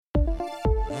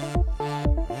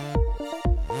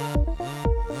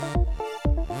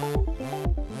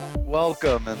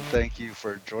Welcome and thank you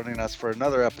for joining us for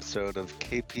another episode of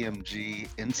KPMG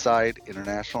Inside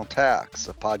International Tax,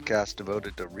 a podcast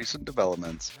devoted to recent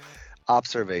developments,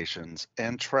 observations,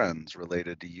 and trends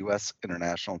related to U.S.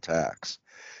 international tax.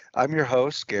 I'm your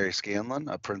host, Gary Scanlon,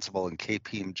 a principal in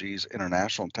KPMG's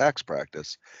international tax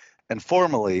practice, and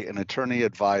formerly an attorney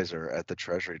advisor at the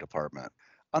Treasury Department.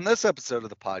 On this episode of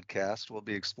the podcast, we'll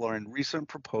be exploring recent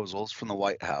proposals from the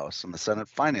White House and the Senate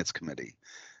Finance Committee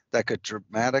that could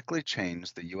dramatically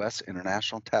change the U.S.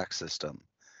 international tax system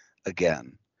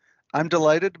again. I'm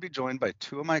delighted to be joined by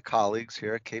two of my colleagues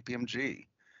here at KPMG,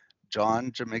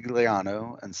 John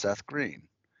Gimigliano and Seth Green.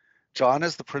 John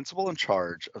is the principal in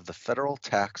charge of the Federal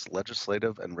Tax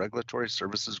Legislative and Regulatory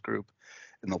Services Group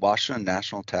in the Washington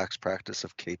National Tax Practice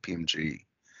of KPMG.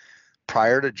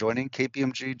 Prior to joining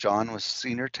KPMG, John was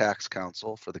Senior Tax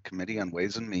Counsel for the Committee on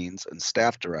Ways and Means and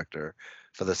Staff Director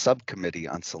for the Subcommittee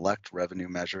on Select Revenue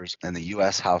Measures in the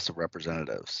U.S. House of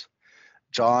Representatives.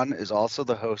 John is also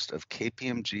the host of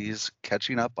KPMG's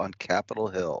Catching Up on Capitol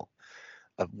Hill,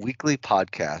 a weekly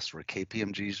podcast where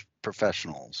KPMG's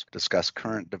professionals discuss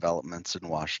current developments in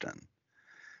Washington.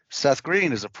 Seth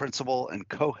Green is a principal and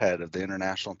co-head of the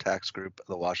International Tax Group of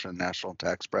the Washington National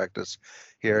Tax Practice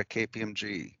here at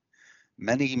KPMG.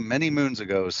 Many moons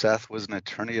ago, Seth was an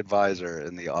attorney advisor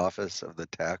in the Office of the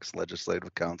Tax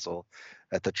Legislative Counsel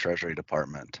at the Treasury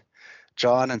Department.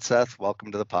 John and Seth,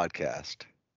 welcome to the podcast.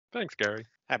 Thanks, Gary.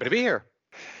 Happy to be here.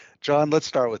 John, let's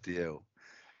start with you.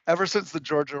 Ever since the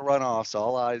Georgia runoffs,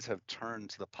 all eyes have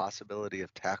turned to the possibility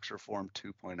of Tax Reform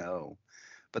 2.0,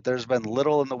 but there's been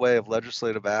little in the way of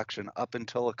legislative action up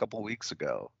until a couple weeks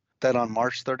ago. Then on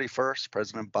March 31st,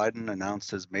 President Biden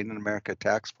announced his Made in America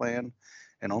tax plan,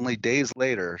 and only days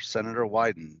later, Senator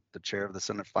Wyden, the chair of the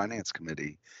Senate Finance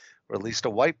Committee, released a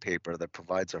white paper that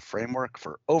provides a framework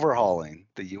for overhauling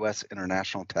the U.S.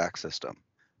 international tax system.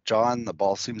 John, the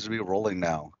ball seems to be rolling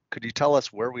now. Could you tell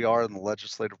us where we are in the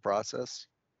legislative process?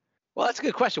 Well, that's a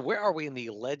good question. Where are we in the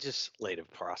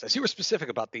legislative process? You were specific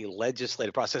about the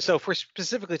legislative process. So if we're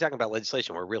specifically talking about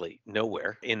legislation, we're really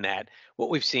nowhere in that.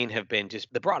 What we've seen have been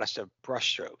just the broadest of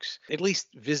brushstrokes, at least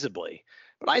visibly.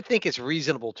 But I think it's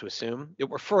reasonable to assume that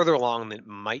we're further along than it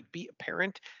might be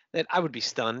apparent, that I would be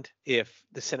stunned if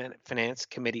the Senate Finance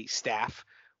Committee staff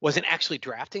wasn't actually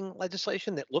drafting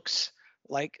legislation that looks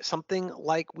like something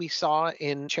like we saw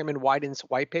in Chairman Wyden's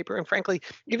white paper. And frankly,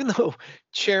 even though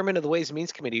Chairman of the Ways and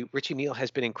Means Committee, Richie Neal,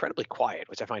 has been incredibly quiet,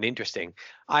 which I find interesting,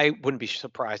 I wouldn't be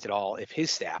surprised at all if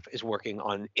his staff is working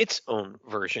on its own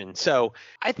version. So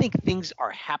I think things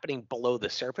are happening below the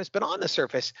surface, but on the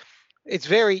surface, it's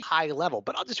very high level.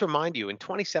 But I'll just remind you, in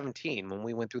 2017, when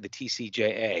we went through the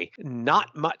TCJA,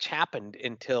 not much happened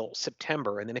until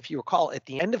September. And then if you recall, at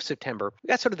the end of September, we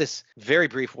got sort of this very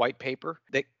brief white paper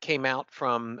that came out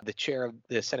from the chair of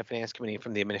the Senate Finance Committee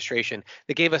from the administration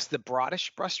that gave us the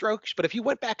broadish brushstrokes. But if you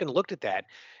went back and looked at that,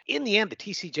 in the end, the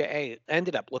TCJA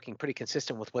ended up looking pretty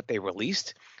consistent with what they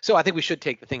released. So I think we should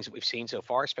take the things that we've seen so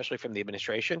far, especially from the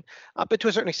administration, but to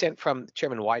a certain extent from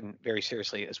Chairman Wyden, very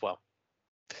seriously as well.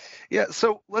 Yeah,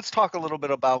 so let's talk a little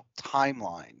bit about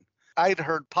timeline. I'd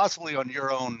heard possibly on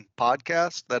your own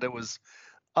podcast that it was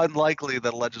unlikely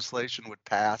that legislation would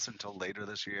pass until later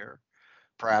this year,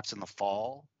 perhaps in the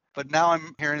fall. But now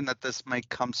I'm hearing that this may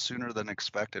come sooner than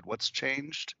expected. What's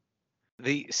changed?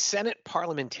 The Senate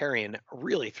parliamentarian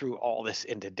really threw all this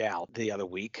into doubt the other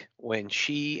week when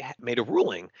she made a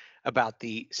ruling about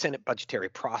the Senate budgetary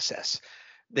process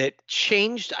that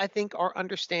changed, I think, our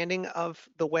understanding of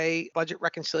the way budget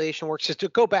reconciliation works. Just to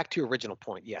go back to your original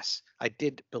point, yes, I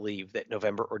did believe that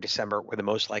November or December were the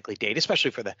most likely date,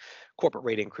 especially for the corporate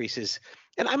rate increases.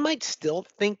 And I might still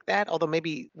think that, although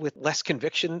maybe with less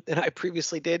conviction than I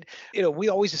previously did. We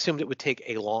always assumed it would take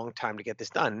a long time to get this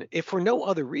done, if for no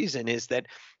other reason is that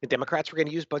the Democrats were going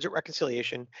to use budget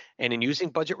reconciliation. And in using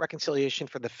budget reconciliation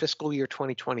for the fiscal year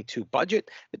 2022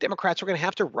 budget, the Democrats were going to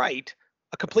have to write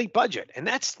a complete budget. And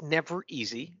that's never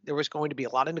easy. There was going to be a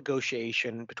lot of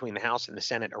negotiation between the House and the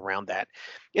Senate around that.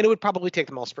 And it would probably take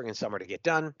them all spring and summer to get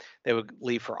done. They would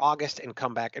leave for August and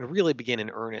come back and really begin in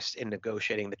earnest in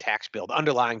negotiating the tax bill, the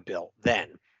underlying bill then,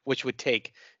 which would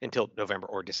take until November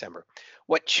or December.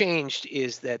 What changed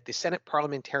is that the Senate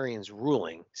parliamentarians'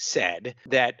 ruling said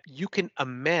that you can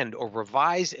amend or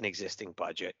revise an existing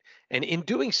budget, and in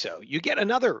doing so, you get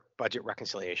another budget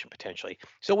reconciliation potentially.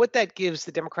 So what that gives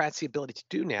the Democrats the ability to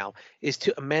do now is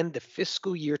to amend the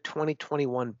fiscal year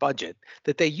 2021 budget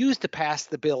that they used to pass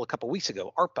the bill a couple weeks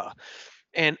ago, ARPA.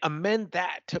 and amend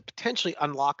that to potentially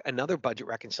unlock another budget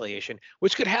reconciliation,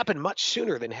 which could happen much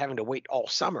sooner than having to wait all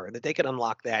summer, that they could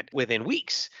unlock that within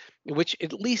weeks, which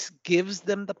at least gives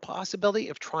them the possibility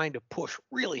of trying to push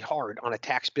really hard on a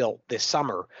tax bill this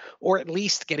summer, or at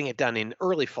least getting it done in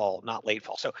early fall, not late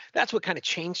fall. So that's what kind of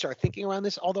changed our thinking around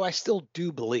this. Although I still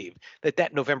do believe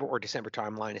that November or December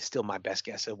timeline is still my best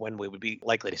guess of when we would be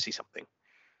likely to see something.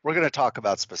 We're going to talk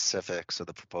about specifics of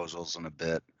the proposals in a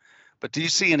bit, but do you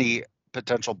see any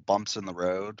potential bumps in the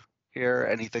road here?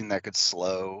 Anything that could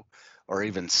slow or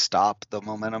even stop the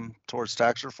momentum towards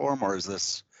tax reform, or is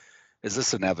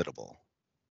this inevitable?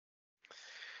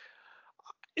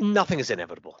 Nothing is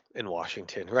inevitable in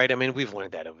Washington, right? I mean, we've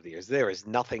learned that over the years. There is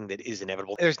nothing that is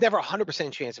inevitable. There's never a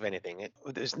 100% chance of anything.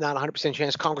 There's not a 100%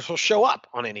 chance Congress will show up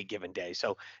on any given day.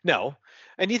 So, no.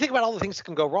 And you think about all the things that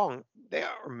can go wrong, there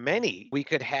are many. We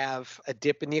could have a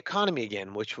dip in the economy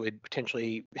again, which would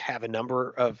potentially have a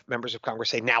number of members of Congress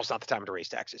say, now's not the time to raise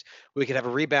taxes. We could have a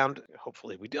rebound,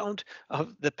 hopefully we don't,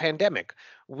 of the pandemic.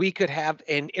 We could have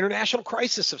an international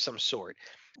crisis of some sort.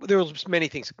 There's many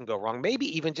things that can go wrong. Maybe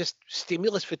even just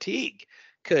stimulus fatigue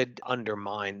could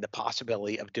undermine the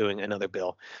possibility of doing another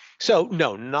bill. So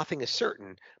no, nothing is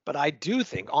certain, but I do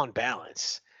think on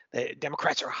balance, the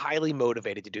Democrats are highly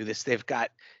motivated to do this. They've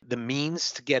got the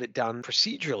means to get it done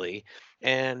procedurally,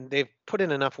 and they've put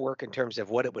in enough work in terms of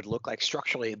what it would look like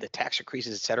structurally, the tax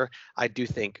increases, et cetera. I do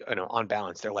think, on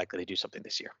balance, they're likely to do something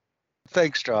this year.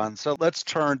 Thanks, John. So let's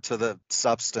turn to the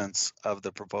substance of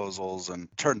the proposals and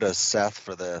turn to Seth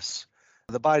for this.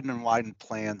 The Biden and Wyden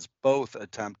plans both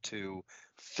attempt to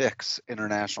fix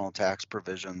international tax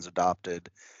provisions adopted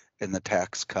in the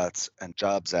Tax Cuts and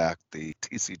Jobs Act, the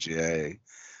TCJA,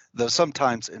 though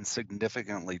sometimes in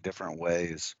significantly different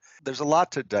ways. There's a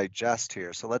lot to digest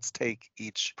here, so let's take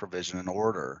each provision in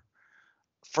order.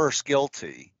 First,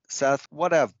 GILTI. Seth,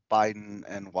 what have Biden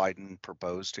and Wyden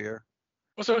proposed here?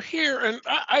 Well, so here, and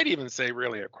I'd even say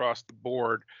really across the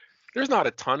board, there's not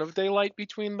a ton of daylight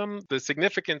between them. The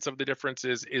significance of the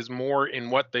differences is more in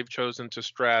what they've chosen to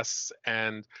stress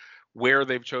and where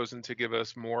they've chosen to give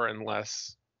us more and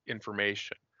less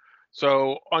information.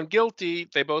 So on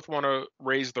GILTI, they both want to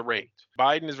raise the rate.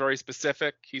 Biden is very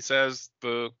specific. He says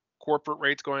the corporate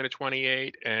rate's going to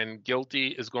 28 and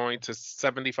GILTI is going to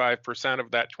 75%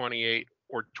 of that 28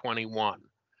 or 21.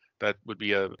 That would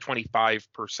be a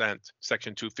 25%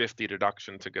 Section 250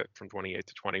 deduction to get from 28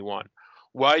 to 21.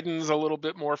 Wyden's a little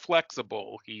bit more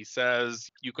flexible. He says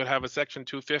you could have a Section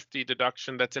 250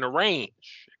 deduction that's in a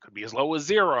range. It could be as low as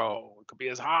 0. It could be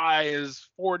as high as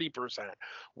 40%.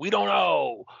 We don't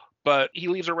know, but he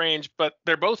leaves a range, but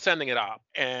they're both sending it up.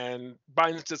 And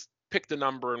Biden's just picked a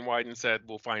number and Wyden said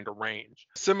we'll find a range.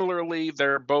 Similarly,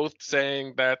 they're both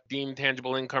saying that deemed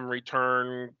tangible income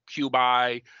return,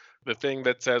 QBI, the thing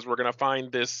that says we're going to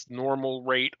find this normal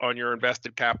rate on your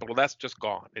invested capital, that's just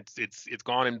gone. It's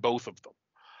gone in both of them.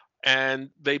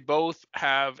 And they both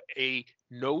have a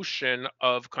notion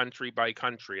of country by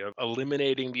country, of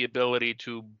eliminating the ability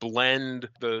to blend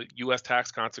the US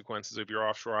tax consequences of your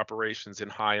offshore operations in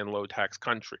high and low tax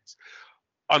countries.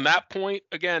 On that point,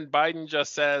 again, Biden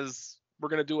just says we're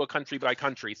going to do a country by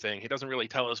country thing. He doesn't really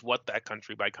tell us what that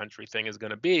country by country thing is going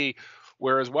to be.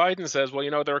 Whereas Wyden says, well,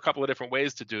 there are a couple of different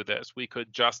ways to do this. We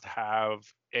could just have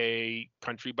a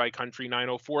country by country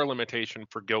 904 limitation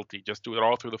for GILTI, just do it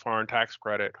all through the foreign tax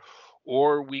credit.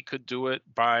 Or we could do it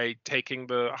by taking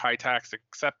the high tax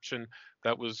exception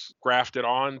that was grafted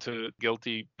onto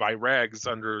GILTI by regs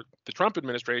under the Trump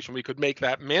administration. We could make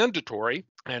that mandatory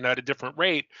and at a different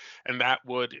rate. And that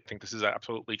would, I think this is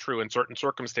absolutely true, in certain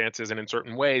circumstances and in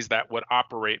certain ways, that would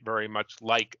operate very much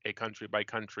like a country by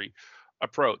country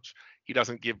approach. He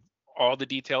doesn't give all the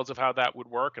details of how that would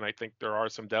work. And I think there are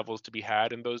some devils to be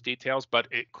had in those details, but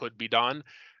it could be done.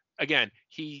 Again,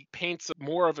 he paints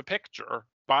more of a picture.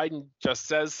 Biden just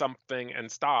says something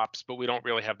and stops, but we don't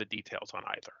really have the details on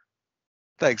either.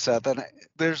 Thanks, Seth. And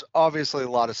there's obviously a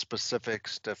lot of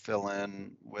specifics to fill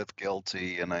in with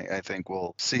GILTI, and I think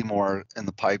we'll see more in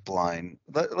the pipeline.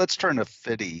 Let's turn to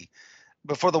FDII.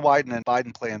 Before the Wyden and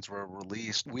Biden plans were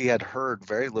released, we had heard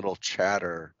very little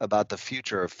chatter about the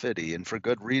future of FDII, and for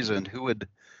good reason. Who would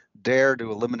dare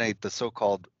to eliminate the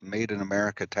so-called Made in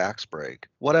America tax break?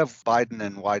 What have Biden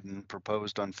and Wyden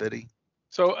proposed on FDII?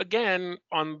 So again,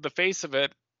 on the face of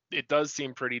it, it does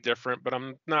seem pretty different, but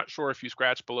I'm not sure if you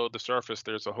scratch below the surface,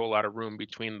 there's a whole lot of room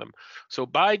between them. So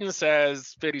Biden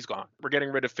says FDII's gone. We're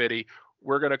getting rid of FDII.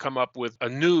 We're going to come up with a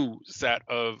new set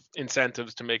of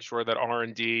incentives to make sure that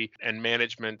R&D and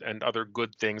management and other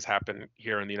good things happen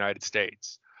here in the United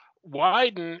States.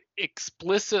 Wyden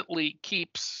explicitly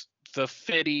keeps the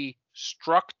FDII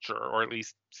structure, or at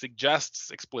least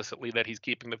suggests explicitly that he's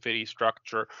keeping the FDII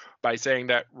structure by saying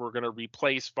that we're going to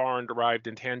replace foreign derived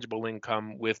intangible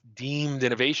income with deemed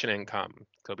innovation income.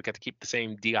 So we got to keep the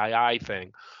same DII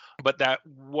thing. But that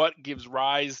what gives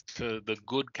rise to the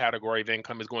good category of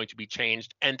income is going to be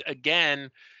changed. And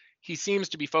again, he seems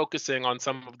to be focusing on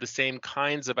some of the same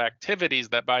kinds of activities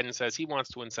that Biden says he wants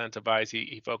to incentivize.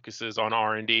 He focuses on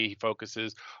R&D, he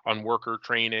focuses on worker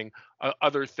training,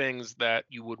 other things that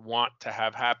you would want to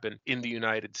have happen in the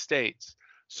United States.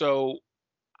 So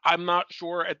I'm not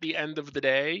sure at the end of the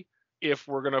day if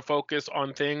we're going to focus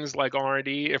on things like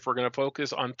R&D, if we're going to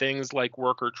focus on things like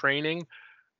worker training.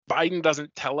 Biden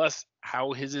doesn't tell us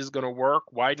how his is going to work.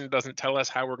 Biden doesn't tell us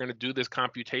how we're going to do this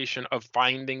computation of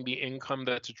finding the income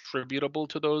that's attributable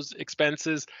to those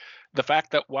expenses. The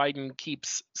fact that Biden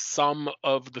keeps some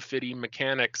of the FDII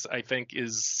mechanics, I think,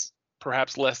 is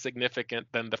perhaps less significant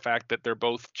than the fact that they're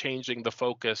both changing the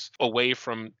focus away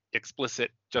from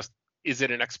explicit, just is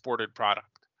it an exported product?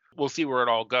 We'll see where it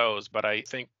all goes, but I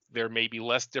think there may be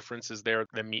less differences there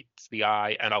than meets the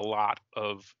eye and a lot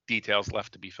of details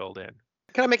left to be filled in.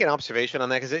 Can I make an observation on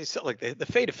that? Because it's like the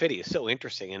fate of FDII is so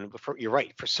interesting. And you're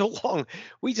right. For so long,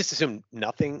 we just assumed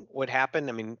nothing would happen.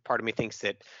 I mean, part of me thinks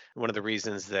that one of the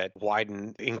reasons that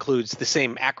Wyden includes the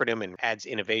same acronym and adds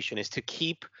innovation is to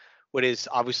keep what is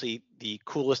obviously the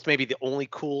coolest, maybe the only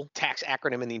cool tax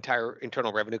acronym in the entire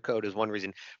Internal Revenue Code is one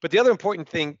reason. But the other important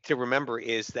thing to remember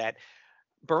is that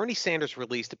Bernie Sanders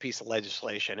released a piece of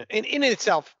legislation, and in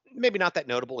itself, maybe not that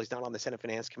notable. He's not on the Senate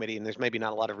Finance Committee, and there's maybe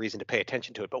not a lot of reason to pay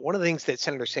attention to it. But one of the things that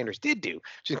Senator Sanders did do,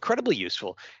 which is incredibly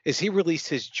useful, is he released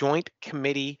his Joint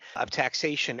Committee of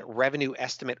Taxation revenue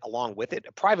estimate along with it,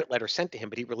 a private letter sent to him,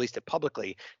 but he released it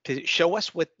publicly to show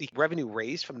us what the revenue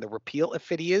raised from the repeal of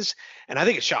FDII is. And I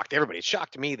think it shocked everybody. It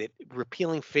shocked me that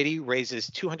repealing FDII raises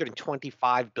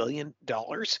 $225 billion,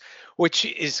 which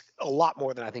is a lot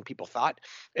more than I think people thought.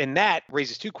 And that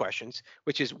raises two questions,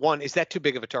 which is one, is that too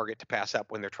big of a target to pass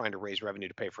up when they're trying to raise revenue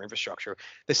to pay for infrastructure?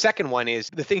 The second one is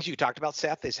the things you talked about,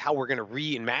 Seth, is how we're going to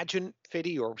reimagine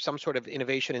FDII or some sort of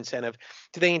innovation incentive.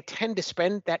 Do they intend to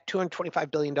spend that $225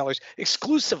 billion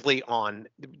exclusively on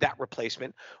that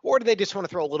replacement, or do they just want to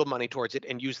throw a little money towards it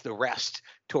and use the rest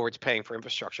towards paying for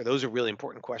infrastructure? Those are really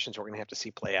important questions we're going to have to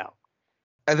see play out.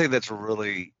 I think that's a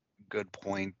really good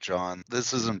point, John.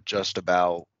 This isn't just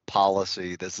about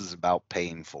policy. This is about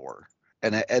paying for.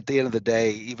 And at the end of the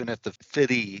day, even if the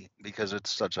FDII, because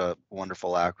it's such a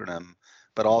wonderful acronym,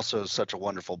 but also such a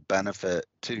wonderful benefit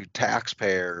to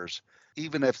taxpayers,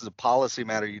 even if as a policy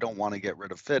matter you don't want to get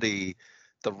rid of FDII,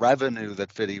 the revenue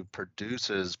that FDII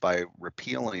produces by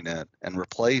repealing it and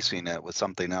replacing it with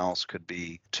something else could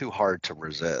be too hard to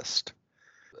resist.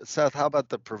 Seth, how about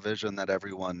the provision that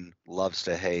everyone loves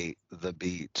to hate, the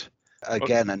BEAT?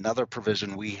 Again, another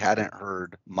provision we hadn't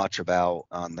heard much about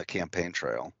on the campaign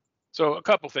trail. So a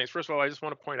couple things. First of all, I just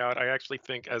want to point out, I actually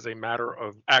think as a matter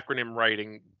of acronym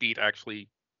writing, BEAT actually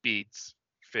beats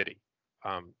FDII.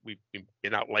 We may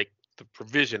not like the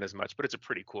provision as much, but it's a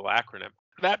pretty cool acronym.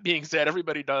 That being said,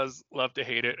 everybody does love to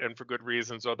hate it, and for good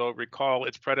reasons, although recall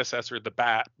its predecessor, the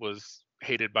BAT, was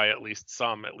hated by at least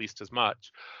some, at least as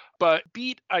much. But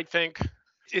BEAT, I think,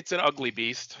 it's an ugly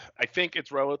beast. I think it's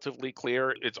relatively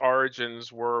clear. Its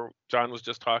origins were, John was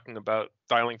just talking about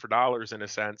dialing for dollars in a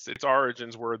sense. Its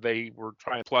origins were they were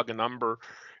trying to plug a number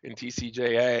in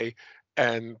TCJA,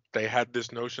 and they had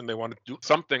this notion they wanted to do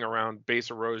something around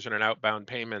base erosion and outbound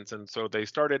payments. And so they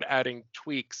started adding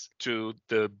tweaks to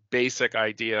the basic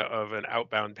idea of an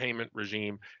outbound payment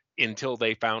regime until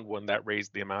they found one that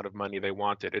raised the amount of money they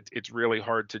wanted. It's really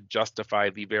hard to justify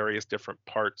the various different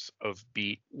parts of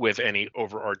BEAT with any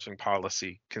overarching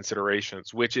policy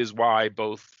considerations, which is why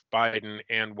both Biden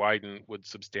and Wyden would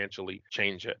substantially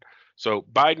change it. So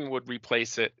Biden would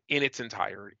replace it in its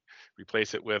entirety,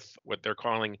 replace it with what they're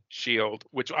calling SHIELD,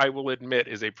 which I will admit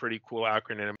is a pretty cool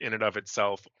acronym in and of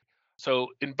itself. So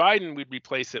in Biden, we'd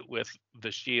replace it with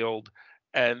the SHIELD.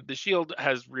 And the SHIELD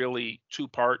has really two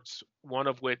parts, one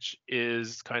of which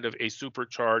is kind of a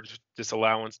supercharged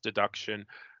disallowance deduction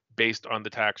based on the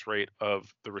tax rate of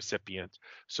the recipient.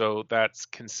 So that's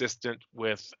consistent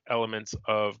with elements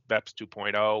of BEPS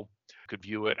 2.0. You could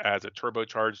view it as a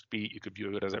turbocharged BEAT. You could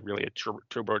view it as a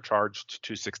turbocharged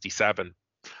 267.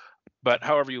 But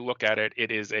however you look at it,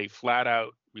 it is a flat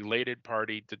out related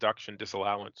party deduction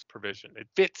disallowance provision. It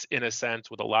fits in a sense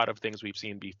with a lot of things we've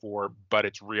seen before, but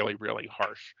it's really, really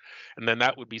harsh. And then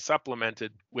that would be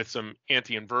supplemented with some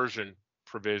anti-inversion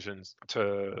provisions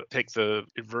to take the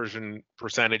inversion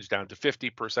percentage down to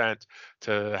 50%,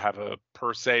 to have a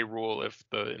per se rule if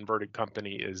the inverted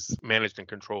company is managed and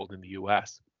controlled in the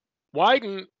US.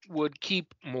 Wyden would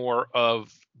keep more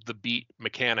of the beat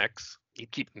mechanics.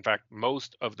 He'd keep, in fact,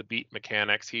 most of the beat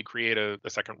mechanics. He'd create a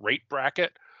second rate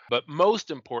bracket. But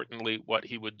most importantly, what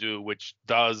he would do, which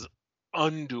does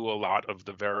undo a lot of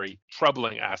the very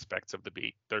troubling aspects of the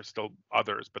beat. There's still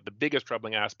others, but the biggest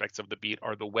troubling aspects of the beat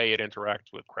are the way it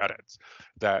interacts with credits.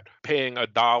 That paying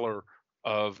 $1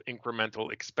 of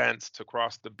incremental expense to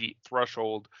cross the beat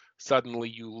threshold, suddenly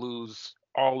you lose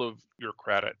all of your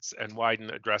credits. And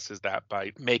Wyden addresses that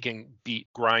by making beat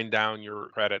grind down your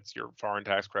credits, your foreign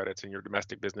tax credits and your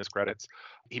domestic business credits.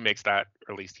 He makes that,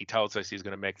 or at least he tells us he's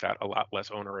going to make that a lot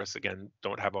less onerous. Again,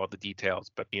 don't have all the details,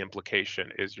 but the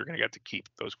implication is you're going to get to keep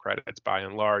those credits by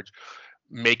and large,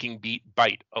 making beat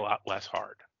bite a lot less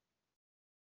hard.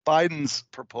 Biden's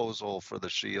proposal for the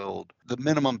shield, the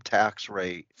minimum tax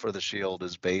rate for the shield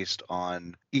is based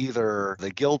on either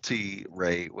the GILTI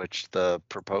rate, which the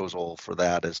proposal for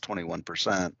that is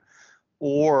 21%,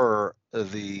 or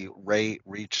the rate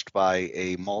reached by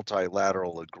a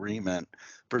multilateral agreement,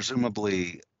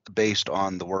 presumably based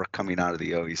on the work coming out of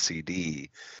the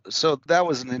OECD. So that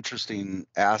was an interesting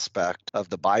aspect of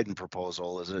the Biden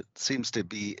proposal, is it seems to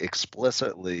be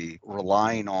explicitly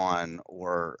relying on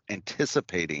or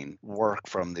anticipating work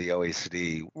from the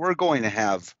OECD. We're going to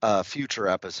have a future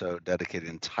episode dedicated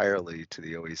entirely to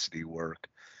the OECD work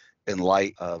in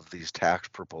light of these tax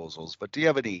proposals. But do you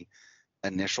have any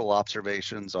initial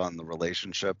observations on the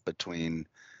relationship between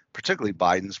particularly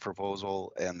Biden's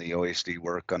proposal and the OECD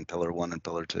work on Pillar 1 and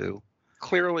Pillar 2?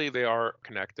 Clearly, they are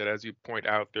connected. As you point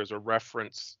out, there's a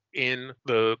reference in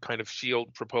the kind of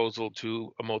shield proposal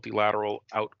to a multilateral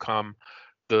outcome.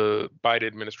 The Biden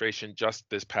administration just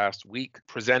this past week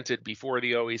presented before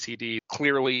the OECD,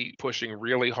 clearly pushing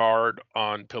really hard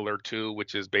on Pillar 2,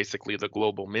 which is basically the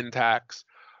global min tax,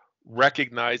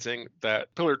 recognizing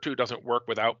that Pillar 2 doesn't work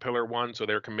without Pillar 1, so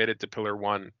they're committed to Pillar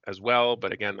 1 as well.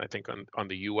 But again, I think on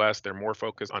the US, they're more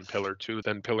focused on Pillar 2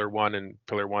 than Pillar 1, and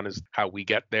Pillar 1 is how we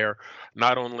get there.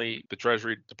 Not only the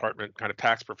Treasury Department kind of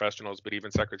tax professionals, but even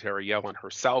Secretary Yellen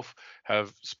herself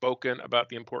have spoken about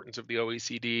the importance of the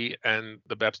OECD and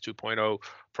the BEPS 2.0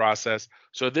 process.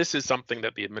 So this is something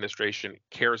that the administration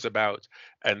cares about,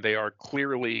 and they are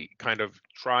clearly kind of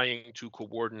trying to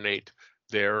coordinate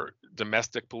their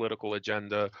domestic political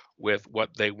agenda with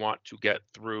what they want to get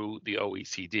through the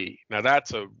OECD. Now,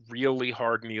 that's a really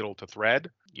hard needle to thread.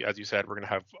 As you said, we're going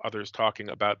to have others talking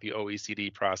about the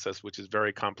OECD process, which is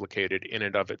very complicated in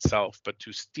and of itself. But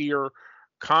to steer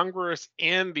Congress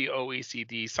and the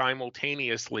OECD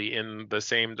simultaneously in the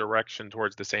same direction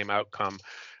towards the same outcome,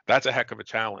 that's a heck of a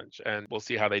challenge. And we'll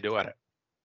see how they do at it.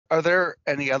 Are there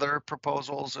any other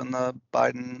proposals in the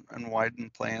Biden and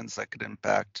Wyden plans that could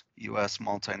impact U.S.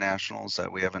 multinationals that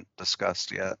we haven't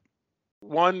discussed yet?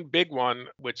 One big one,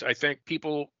 which I think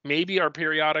people maybe are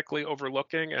periodically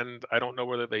overlooking, and I don't know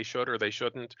whether they should or they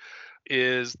shouldn't,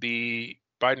 is the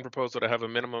Biden proposal to have a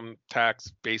minimum tax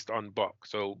based on book.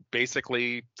 So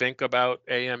basically, think about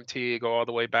AMT, go all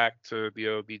the way back to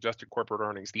the adjusted corporate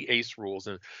earnings, the ACE rules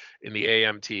in the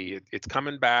AMT. It's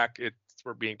coming back.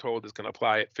 We're being told it's going to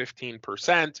apply at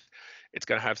 15%. It's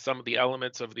going to have some of the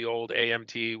elements of the old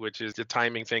AMT, which is the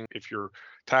timing thing. If your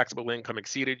taxable income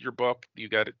exceeded your book, you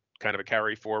got kind of a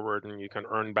carry forward and you can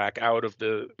earn back out of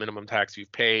the minimum tax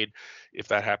you've paid if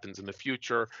that happens in the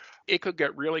future. It could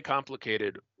get really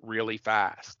complicated really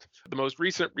fast. The most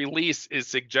recent release is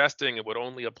suggesting it would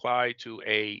only apply to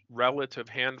a relative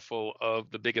handful of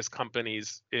the biggest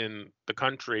companies in the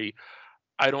country.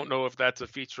 I don't know if that's a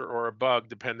feature or a bug,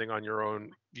 depending on your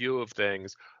own view of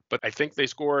things. But I think they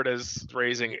score it as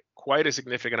raising quite a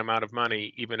significant amount of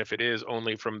money, even if it is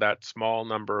only from that small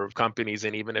number of companies,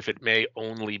 and even if it may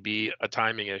only be a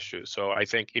timing issue. So I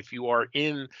think if you are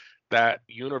in that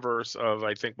universe of,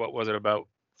 I think, what was it, about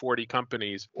 40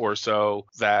 companies or so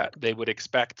that they would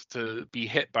expect to be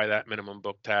hit by that minimum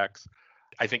book tax,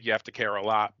 I think you have to care a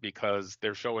lot because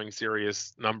they're showing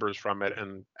serious numbers from it.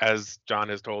 And as John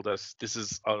has told us, this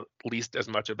is at least as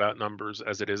much about numbers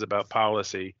as it is about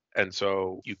policy. And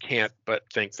so you can't but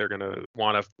think they're going to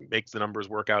want to make the numbers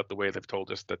work out the way they've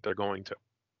told us that they're going to.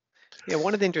 Yeah,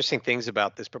 one of the interesting things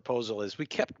about this proposal is we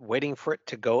kept waiting for it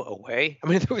to go away. I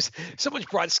mean, there was so much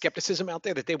broad skepticism out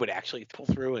there that they would actually pull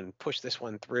through and push this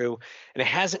one through, and it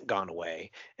hasn't gone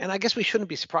away. And I guess we shouldn't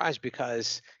be surprised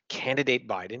because candidate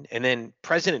Biden and then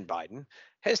President Biden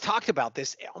has talked about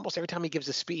this almost every time he gives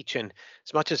a speech. And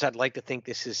as much as I'd like to think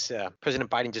this is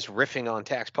President Biden just riffing on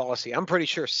tax policy, I'm pretty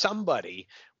sure somebody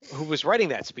who was writing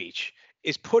that speech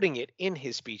is putting it in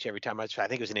his speech every time. I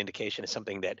think it was an indication of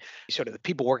something that sort of the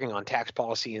people working on tax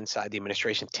policy inside the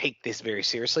administration take this very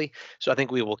seriously. So I think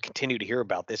we will continue to hear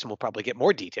about this, and we'll probably get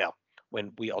more detail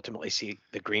when we ultimately see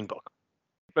the Green Book.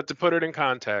 But to put it in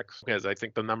context, because I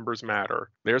think the numbers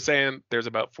matter, they're saying there's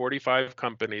about 45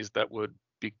 companies that would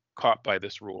be caught by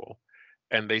this rule.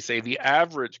 And they say the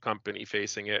average company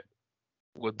facing it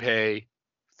would pay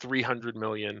 $300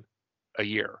 million a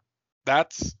year.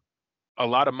 That's a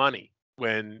lot of money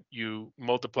when you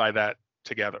multiply that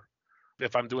together.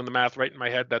 If I'm doing the math right in my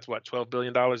head, that's what, $12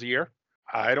 billion a year?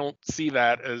 I don't see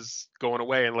that as going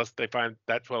away unless they find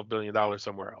that $12 billion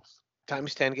somewhere else.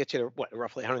 Times 10 gets you to what,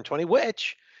 roughly 120,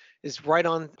 which is right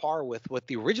on par with what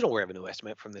the original revenue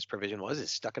estimate from this provision was.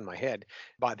 It's stuck in my head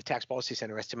by the Tax Policy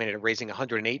Center, estimated at raising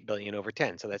 108 billion over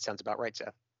 10. So that sounds about right,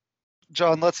 Seth.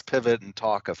 John, let's pivot and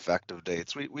talk effective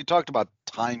dates. We talked about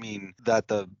timing that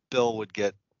the bill would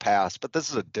get passed, but this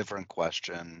is a different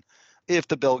question. If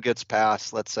the bill gets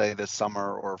passed, let's say this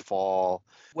summer or fall,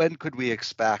 when could we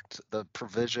expect the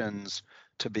provisions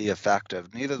to be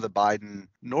effective? Neither the Biden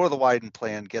nor the Wyden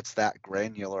plan gets that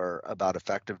granular about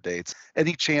effective dates.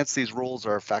 Any chance these rules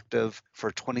are effective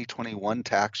for 2021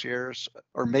 tax years,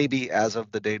 or maybe as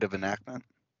of the date of enactment?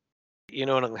 You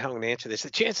know how I'm going to answer this. The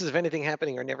chances of anything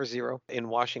happening are never zero in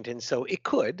Washington. So it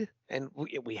could. And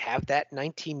we have that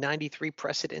 1993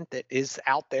 precedent that is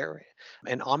out there,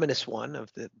 an ominous one of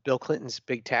the Bill Clinton's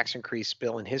big tax increase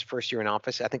bill in his first year in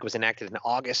office. I think it was enacted in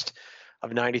August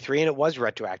of 93, and it was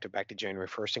retroactive back to January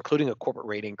 1st, including a corporate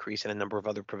rate increase and a number of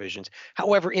other provisions.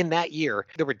 However, in that year,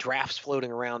 there were drafts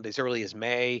floating around as early as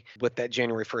May with that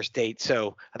January 1st date.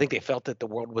 So I think they felt that the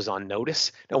world was on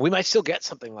notice. Now, we might still get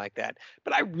something like that,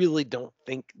 but I really don't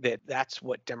think that that's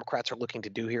what Democrats are looking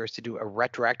to do here, is to do a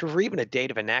retroactive or even a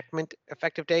date of enactment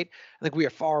effective date. I think we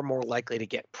are far more likely to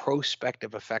get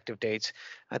prospective effective dates.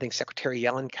 I think Secretary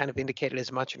Yellen kind of indicated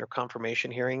as much in her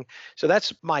confirmation hearing. So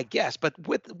that's my guess, but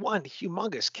with one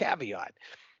humongous caveat,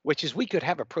 which is we could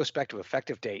have a prospective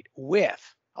effective date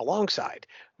alongside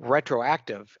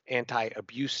retroactive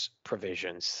anti-abuse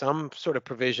provisions, some sort of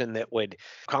provision that would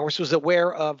Congress was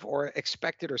aware of or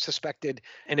expected or suspected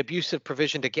an abusive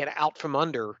provision to get out from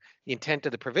under the intent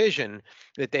of the provision,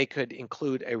 that they could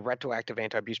include a retroactive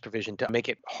anti-abuse provision to make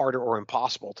it harder or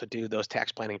impossible to do those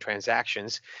tax planning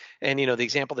transactions. And the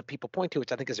example that people point to,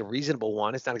 which I think is a reasonable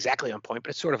one, it's not exactly on point,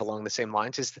 but it's sort of along the same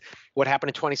lines, is what happened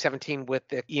in 2017 with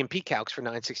the EMP calcs for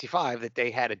 965, that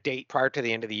they had a date prior to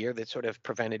the end of the year that sort of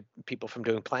prevented people from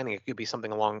doing planning. It could be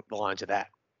something along the lines of that.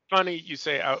 Funny you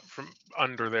say out from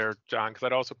under there, John, because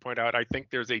I'd also point out, I think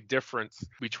there's a difference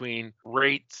between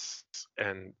rates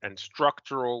and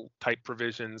structural type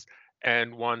provisions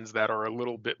and ones that are a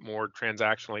little bit more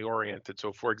transactionally oriented.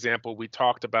 So for example, we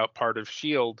talked about part of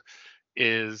SHIELD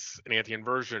is an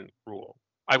anti-inversion rule.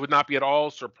 I would not be at all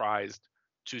surprised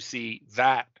to see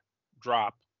that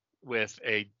drop with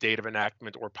a date of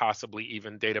enactment or possibly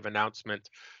even date of announcement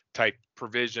type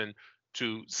provision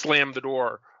to slam the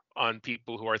door on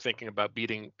people who are thinking about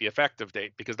beating the effective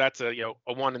date, because that's a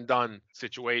one and done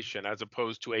situation, as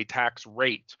opposed to a tax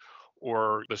rate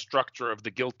or the structure of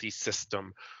the GILTI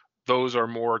system. Those are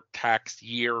more tax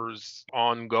years,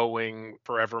 ongoing,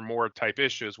 forevermore type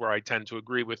issues, where I tend to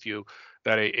agree with you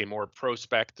that a more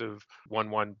prospective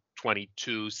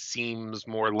 1/1/22 seems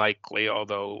more likely,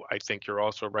 although I think you're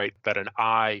also right that an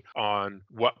eye on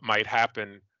what might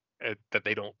happen that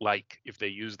they don't like if they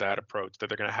use that approach, that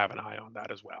they're going to have an eye on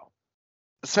that as well.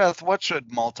 Seth, what should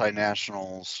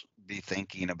multinationals be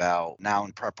thinking about now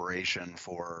in preparation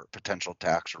for potential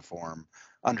tax reform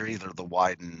under either the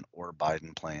Wyden or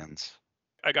Biden plans?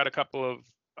 I got a couple of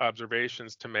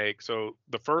observations to make. So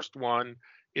the first one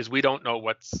is we don't know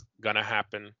what's going to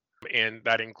happen, and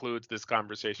that includes this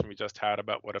conversation we just had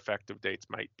about what effective dates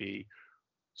might be.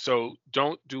 So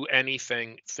don't do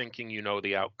anything thinking you know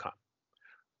the outcome.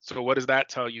 So what does that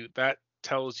tell you? That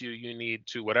tells you need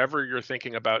to, whatever you're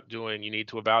thinking about doing, you need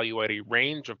to evaluate a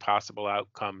range of possible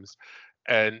outcomes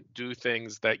and do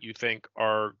things that you think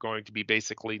are going to be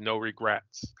basically no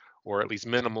regrets, or at least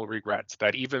minimal regrets,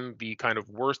 that even the kind of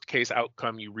worst case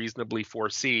outcome you reasonably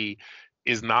foresee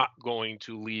is not going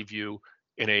to leave you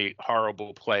in a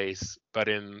horrible place. But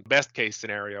in best case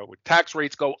scenario, with tax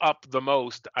rates go up the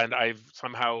most and I've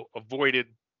somehow avoided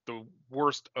the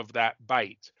worst of that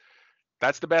bite,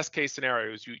 that's the best case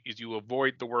scenario, is you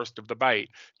avoid the worst of the bite.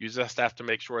 You just have to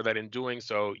make sure that in doing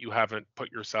so, you haven't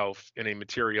put yourself in a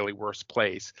materially worse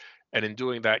place. And in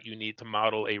doing that, you need to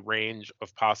model a range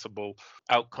of possible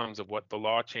outcomes of what the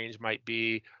law change might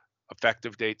be,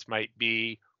 effective dates might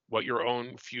be, what your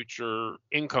own future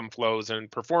income flows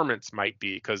and performance might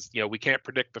be. Because we can't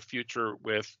predict the future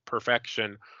with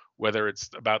perfection, whether it's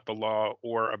about the law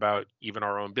or about even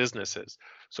our own businesses.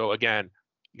 So again,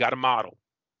 you got to model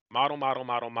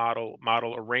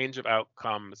a range of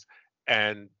outcomes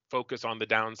and focus on the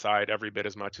downside every bit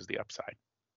as much as the upside.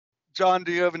 John,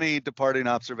 do you have any departing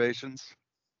observations?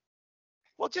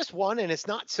 Well, just one, and it's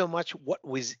not so much what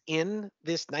was in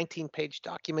this 19-page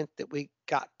document that we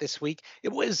got this week.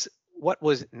 It was what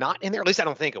was not in there. At least I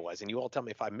don't think it was, and you all tell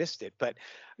me if I missed it. But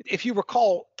if you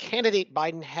recall, candidate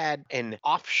Biden had an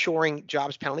offshoring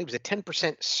jobs penalty. It was a 10%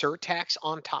 surtax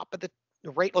on top of the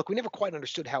rate. Look, we never quite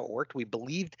understood how it worked. We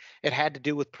believed it had to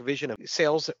do with provision of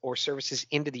sales or services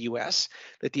into the U.S.,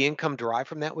 that the income derived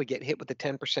from that would get hit with the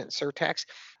 10% surtax.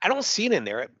 I don't see it in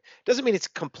there. It doesn't mean it's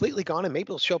completely gone, and maybe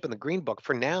it'll show up in the Green Book.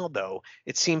 For now, though,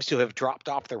 it seems to have dropped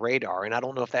off the radar, and I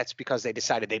don't know if that's because they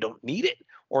decided they don't need it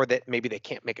or that maybe they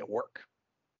can't make it work.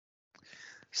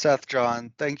 Seth,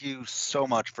 John, thank you so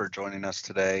much for joining us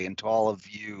today, and to all of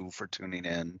you for tuning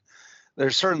in.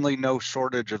 There's certainly no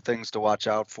shortage of things to watch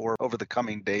out for over the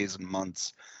coming days and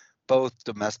months, both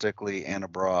domestically and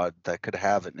abroad, that could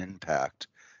have an impact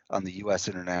on the U.S.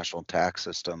 international tax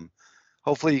system.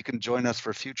 Hopefully you can join us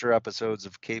for future episodes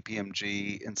of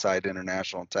KPMG Inside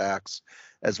International Tax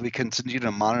as we continue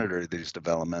to monitor these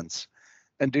developments.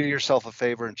 And do yourself a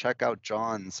favor and check out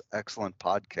John's excellent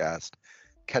podcast,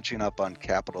 Catching Up on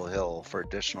Capitol Hill, for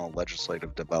additional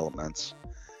legislative developments.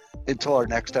 Until our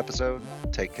next episode,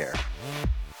 take care.